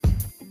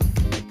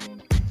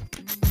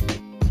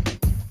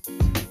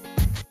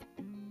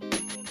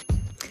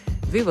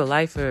Viva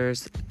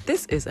Lifers,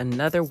 this is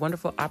another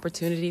wonderful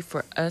opportunity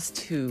for us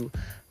to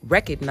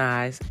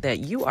recognize that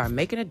you are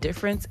making a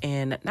difference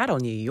in not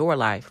only your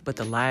life, but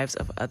the lives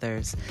of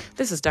others.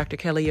 This is Dr.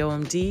 Kelly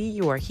OMD.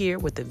 You are here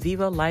with the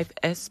Viva Life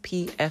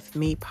SPF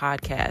Me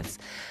podcast.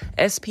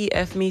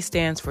 SPF Me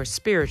stands for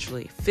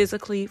spiritually,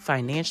 physically,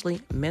 financially,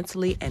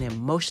 mentally, and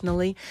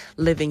emotionally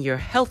living your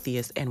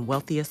healthiest and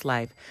wealthiest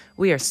life.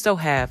 We are so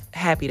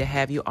happy to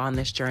have you on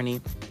this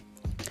journey.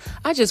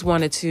 I just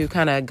wanted to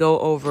kind of go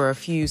over a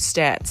few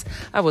stats.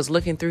 I was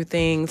looking through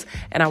things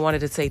and I wanted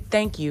to say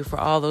thank you for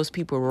all those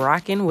people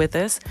rocking with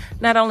us,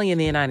 not only in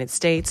the United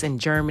States and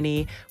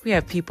Germany. We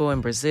have people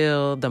in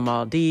Brazil, the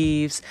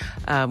Maldives.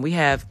 We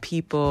have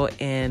people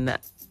in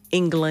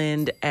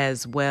England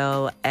as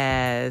well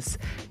as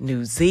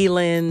New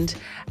Zealand.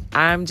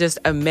 I'm just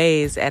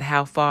amazed at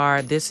how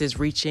far this is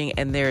reaching,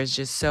 and there's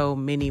just so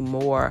many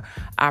more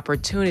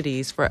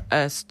opportunities for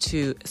us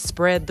to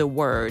spread the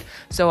word.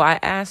 So I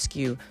ask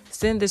you,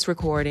 send this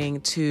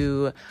recording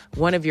to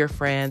one of your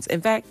friends,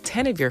 in fact,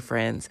 10 of your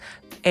friends,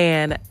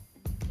 and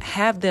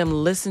have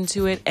them listen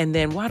to it. And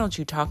then why don't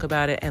you talk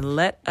about it and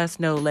let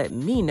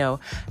me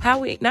know how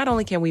we, not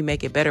only can we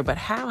make it better, but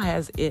how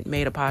has it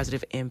made a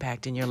positive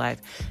impact in your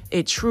life?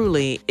 It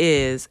truly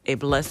is a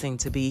blessing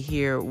to be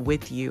here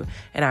with you,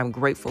 and I'm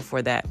grateful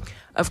for that.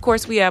 Of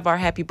course, we have our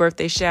happy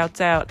birthday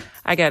shouts out.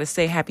 I got to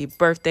say happy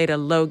birthday to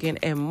Logan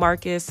and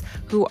Marcus,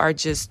 who are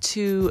just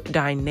two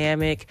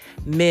dynamic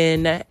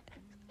men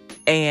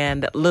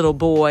and little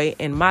boy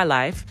in my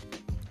life.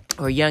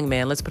 Or young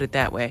man, let's put it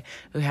that way.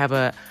 We have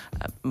a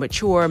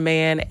mature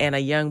man and a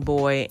young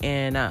boy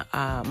in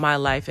my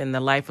life and the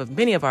life of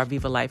many of our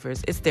Viva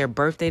Lifers. It's their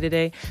birthday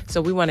today,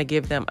 so we want to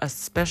give them a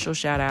special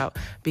shout out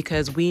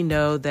because we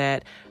know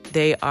that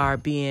they are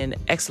being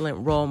excellent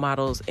role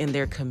models in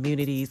their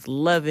communities,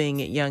 loving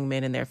young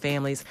men and their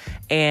families,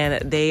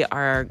 and they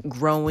are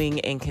growing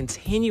and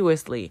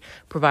continuously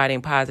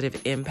providing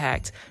positive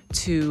impact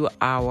to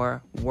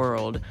our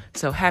world.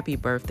 So happy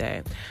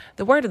birthday.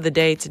 The word of the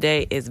day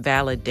today is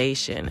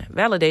validation.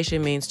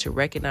 Validation means to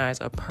recognize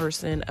a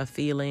person, a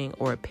feeling,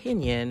 or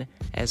opinion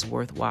as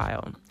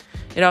worthwhile.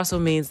 It also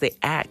means the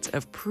act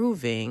of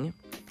proving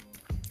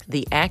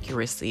the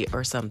accuracy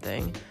or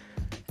something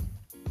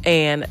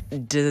and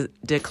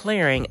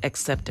declaring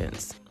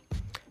acceptance.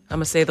 I'm going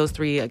to say those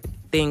three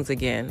things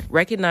again.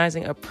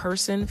 Recognizing a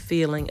person,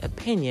 feeling,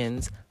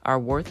 opinions are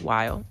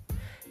worthwhile.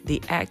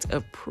 The act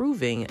of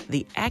proving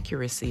the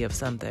accuracy of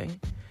something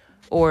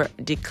or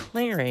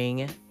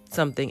declaring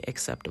something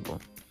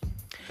acceptable.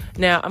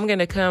 Now, I'm going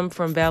to come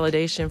from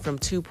validation from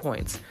 2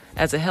 points.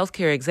 As a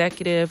healthcare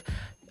executive,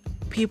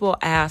 people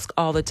ask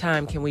all the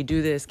time, can we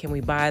do this? Can we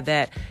buy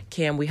that?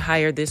 Can we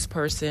hire this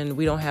person?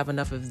 We don't have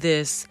enough of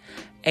this.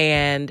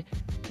 And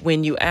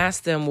when you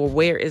ask them, well,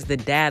 where is the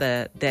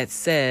data that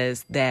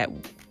says that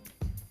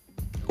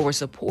or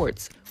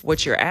supports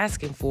what you're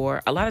asking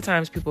for? A lot of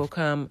times people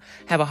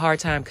have a hard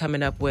time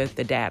coming up with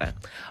the data.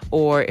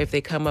 Or if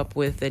they come up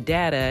with the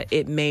data,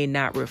 it may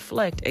not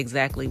reflect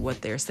exactly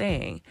what they're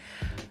saying.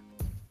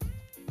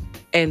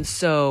 And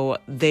so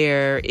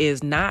there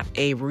is not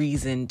a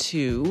reason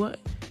to,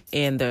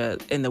 in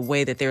the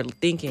way that they're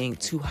thinking,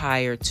 to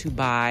hire, to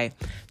buy,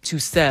 to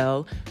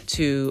sell,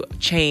 to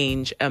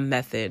change a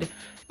method.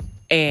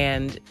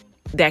 And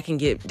that can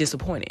get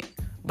disappointing.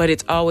 But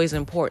it's always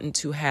important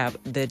to have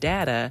the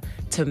data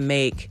to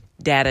make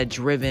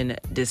data-driven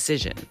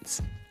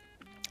decisions.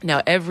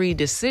 Now, every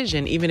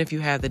decision, even if you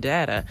have the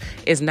data,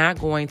 is not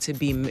going to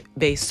be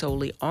based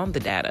solely on the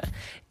data.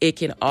 It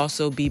can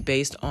also be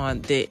based on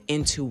the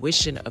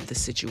intuition of the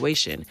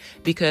situation,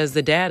 because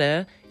the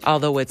data,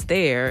 although it's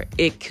there,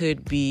 it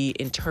could be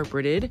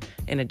interpreted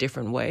in a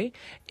different way.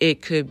 The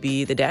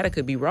data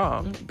could be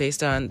wrong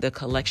based on the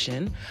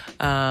collection.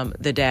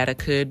 The data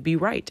could be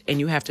right, and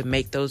you have to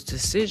make those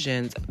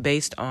decisions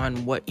based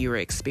on what you're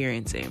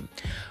experiencing.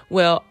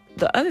 Well,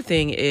 the other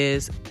thing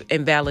is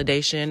in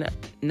validation,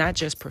 not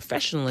just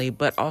professionally,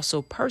 but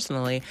also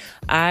personally.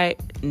 I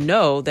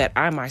know that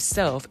I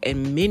myself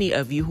and many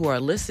of you who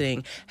are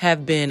listening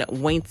have been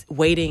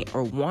waiting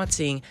or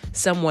wanting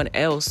someone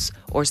else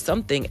or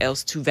something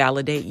else to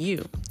validate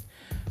you.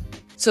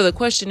 So the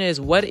question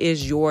is, what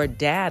is your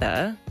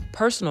data,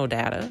 personal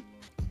data,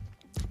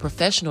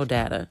 professional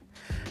data,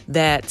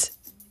 that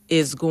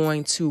is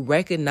going to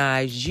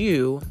recognize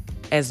you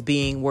as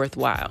being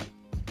worthwhile?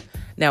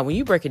 Now, when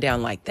you break it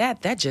down like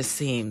that, that just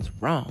seems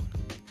wrong.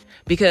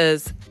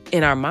 Because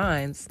in our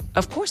minds,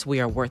 of course we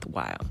are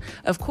worthwhile.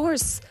 Of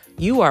course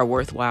you are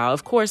worthwhile.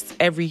 Of course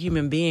every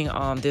human being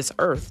on this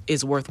earth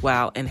is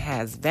worthwhile and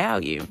has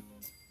value.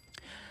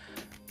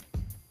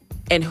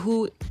 And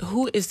who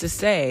is to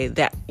say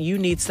that you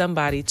need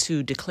somebody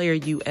to declare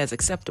you as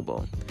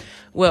acceptable?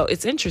 Well,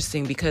 it's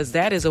interesting because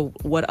that is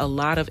what a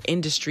lot of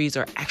industries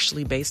are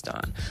actually based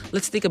on.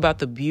 Let's think about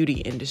the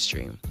beauty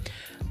industry.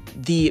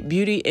 The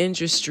beauty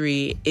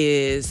industry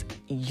is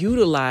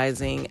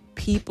utilizing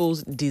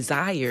people's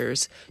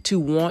desires to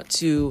want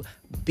to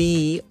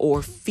be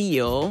or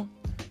feel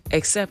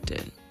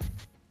accepted.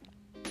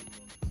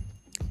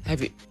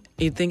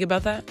 You think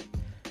about that?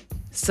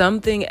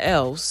 something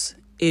else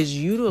is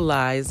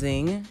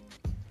utilizing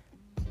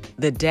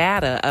the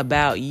data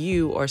about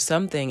you or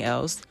something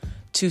else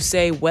to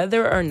say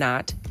whether or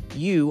not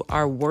you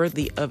are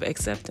worthy of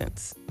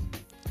acceptance,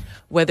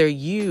 whether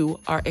you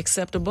are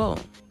acceptable.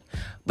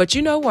 But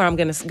you know where I'm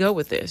going to go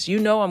with this. You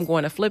know I'm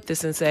going to flip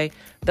this and say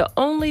the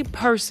only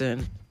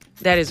person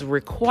that is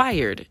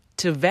required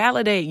to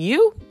validate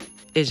you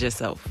is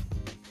yourself.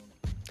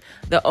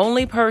 The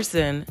only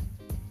person,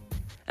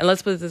 and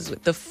let's put it this way,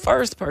 the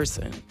first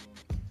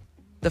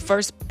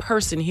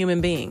person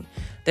human being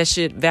that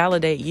should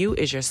validate you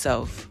is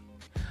yourself.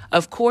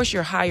 Of course,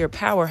 your higher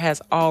power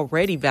has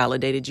already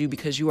validated you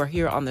because you are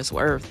here on this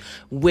earth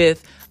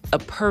with a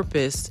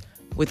purpose,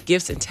 with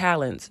gifts and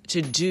talents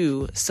to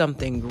do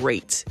something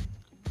great.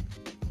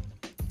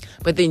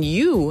 But then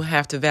you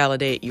have to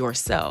validate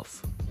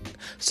yourself.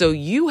 So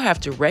you have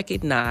to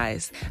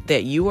recognize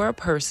that you are a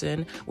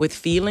person with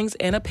feelings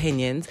and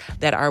opinions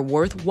that are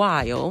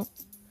worthwhile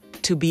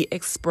to be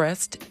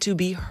expressed, to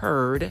be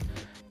heard,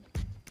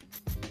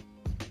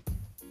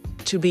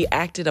 to be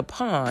acted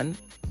upon,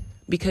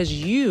 because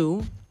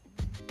you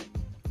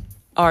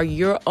are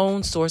your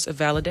own source of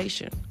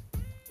validation.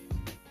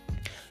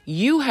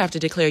 You have to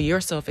declare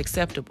yourself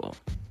acceptable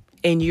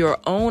in your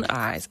own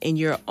eyes, in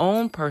your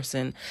own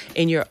person,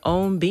 in your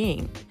own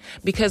being.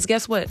 Because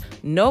guess what?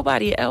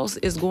 Nobody else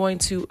is going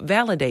to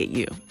validate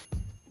you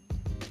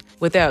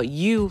without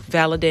you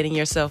validating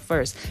yourself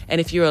first. And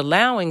if you're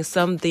allowing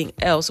something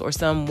else or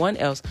someone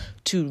else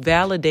to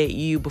validate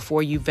you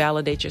before you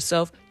validate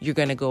yourself, you're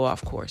going to go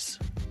off course.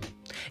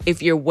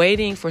 If you're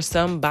waiting for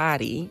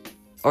somebody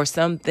or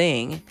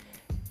something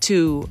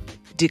to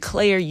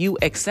declare you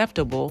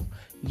acceptable,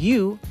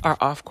 you are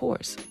off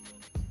course.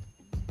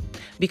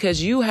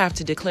 Because you have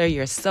to declare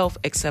yourself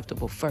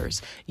acceptable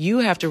first. You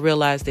have to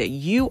realize that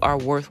you are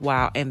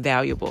worthwhile and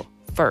valuable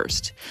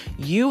first.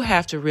 You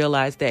have to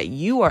realize that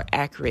you are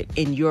accurate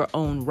in your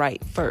own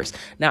right first.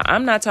 Now,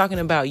 I'm not talking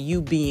about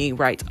you being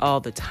right all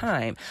the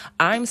time.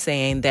 I'm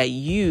saying that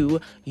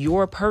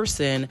your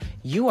person,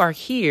 you are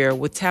here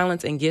with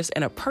talents and gifts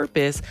and a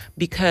purpose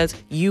because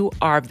you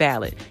are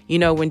valid. You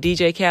know, when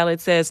DJ Khaled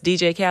says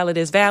DJ Khaled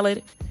is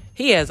valid,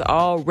 he has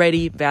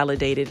already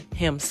validated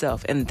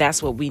himself, and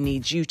that's what we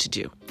need you to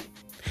do.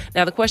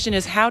 Now, the question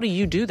is, how do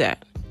you do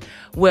that?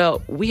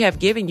 Well, we have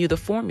given you the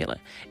formula.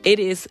 It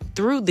is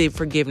through the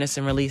forgiveness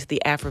and release,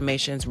 the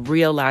affirmations,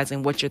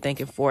 realizing what you're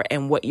thinking for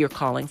and what you're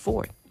calling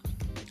for.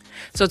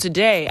 So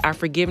today, our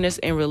forgiveness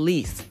and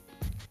release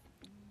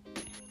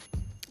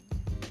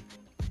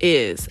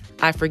is,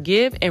 I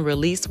forgive and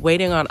release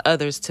waiting on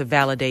others to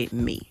validate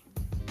me.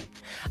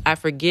 I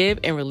forgive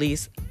and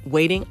release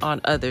waiting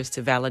on others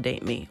to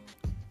validate me.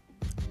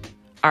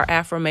 Our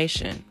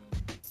affirmation,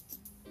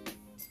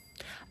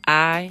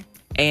 I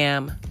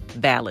am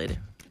valid.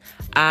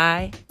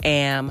 I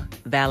am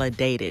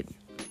validated.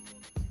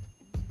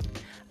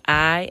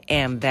 I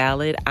am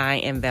valid. I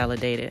am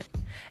validated.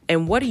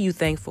 And what are you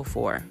thankful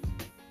for?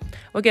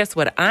 Well, guess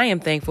what? I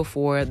am thankful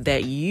for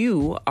that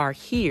you are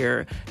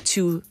here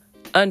to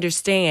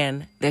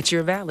understand that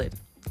you're valid.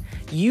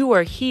 You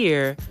are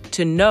here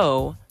to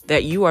know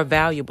that you are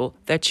valuable,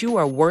 that you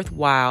are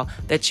worthwhile,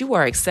 that you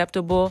are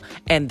acceptable,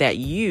 and that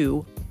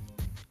you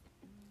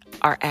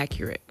are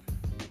accurate.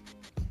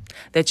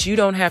 That you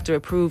don't have to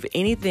prove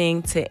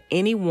anything to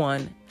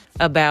anyone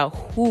about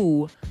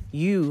who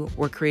you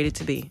were created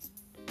to be.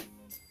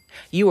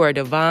 You are a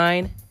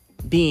divine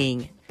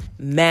being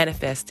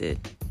manifested,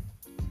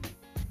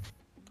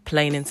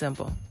 plain and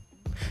simple.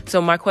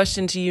 So my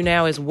question to you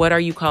now is, what are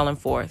you calling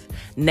forth?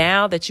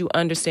 Now that you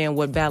understand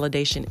what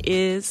validation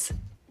is,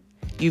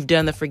 you've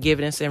done the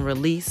forgiveness and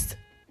release,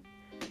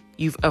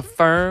 you've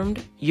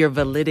affirmed your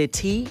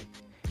validity,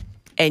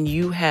 and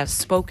you have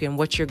spoken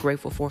what you're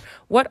grateful for.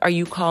 What are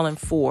you calling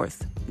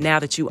forth now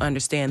that you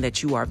understand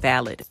that you are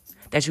valid,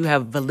 that you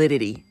have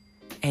validity,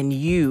 and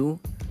you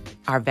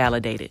are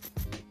validated?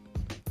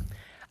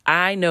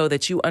 I know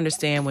that you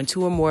understand when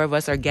two or more of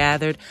us are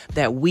gathered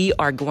that we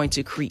are going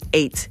to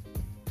create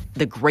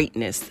the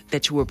greatness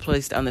that you were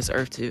placed on this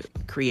earth to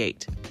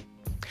create.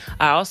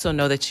 I also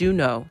know that you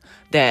know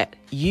that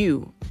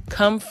you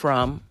come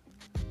from,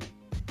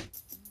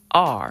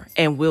 are,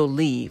 and will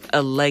leave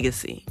a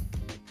legacy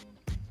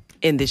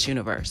in this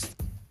universe.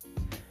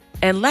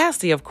 And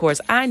lastly, of course,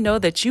 I know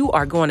that you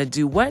are going to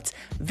do what?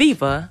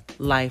 Viva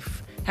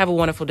life. Have a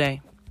wonderful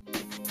day.